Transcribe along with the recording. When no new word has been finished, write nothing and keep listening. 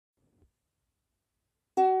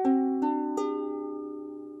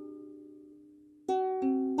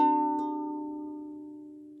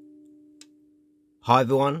Hi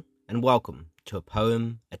everyone, and welcome to A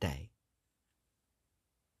Poem a Day.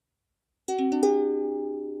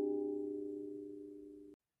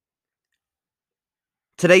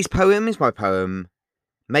 Today's poem is my poem,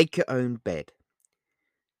 Make Your Own Bed,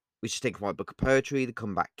 which is taken from my book of poetry, The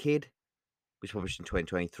Comeback Kid, which was published in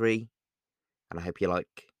 2023, and I hope you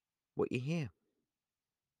like what you hear.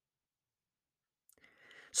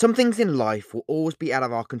 Some things in life will always be out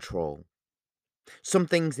of our control. Some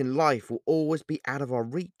things in life will always be out of our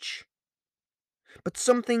reach. But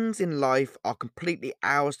some things in life are completely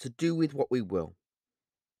ours to do with what we will.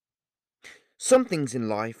 Some things in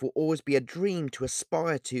life will always be a dream to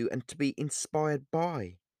aspire to and to be inspired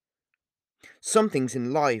by. Some things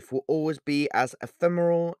in life will always be as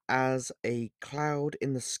ephemeral as a cloud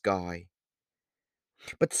in the sky.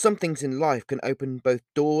 But some things in life can open both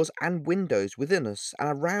doors and windows within us and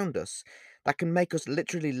around us that can make us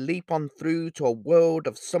literally leap on through to a world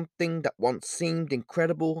of something that once seemed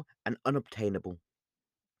incredible and unobtainable.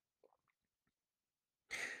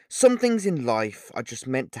 Some things in life are just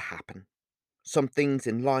meant to happen. Some things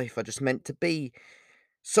in life are just meant to be.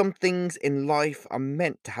 Some things in life are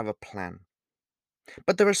meant to have a plan.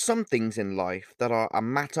 But there are some things in life that are a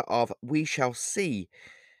matter of we shall see,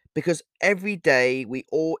 because every day we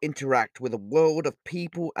all interact with a world of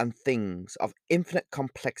people and things of infinite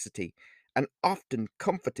complexity and often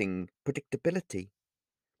comforting predictability.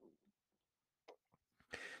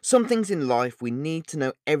 Some things in life we need to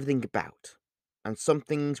know everything about, and some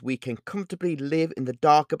things we can comfortably live in the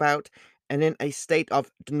dark about and in a state of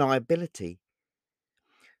deniability.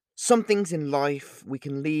 Some things in life we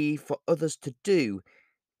can leave for others to do,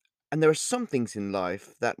 and there are some things in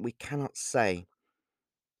life that we cannot say.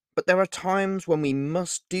 But there are times when we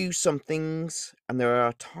must do some things, and there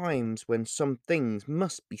are times when some things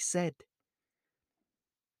must be said.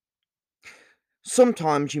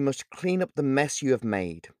 Sometimes you must clean up the mess you have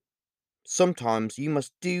made. Sometimes you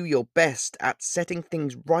must do your best at setting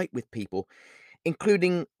things right with people,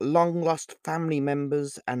 including long lost family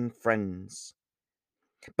members and friends.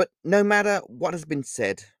 But no matter what has been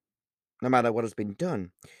said, no matter what has been done,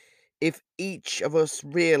 if each of us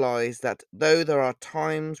realize that though there are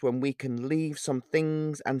times when we can leave some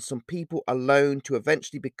things and some people alone to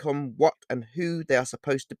eventually become what and who they are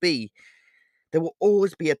supposed to be, there will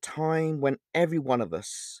always be a time when every one of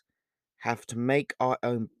us have to make our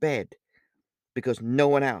own bed because no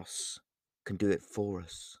one else can do it for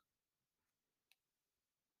us.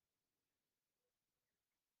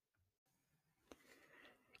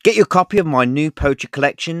 Get your copy of my new poetry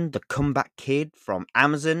collection, The Comeback Kid, from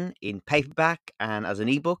Amazon in paperback and as an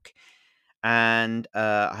ebook. And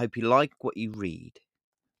I hope you like what you read.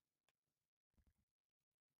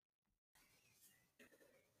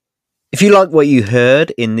 If you like what you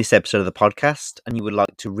heard in this episode of the podcast and you would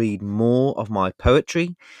like to read more of my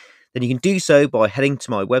poetry, then you can do so by heading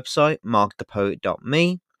to my website,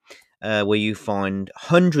 markthepoet.me, where you find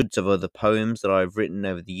hundreds of other poems that I've written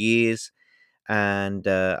over the years. And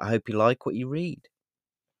I hope you like what you read.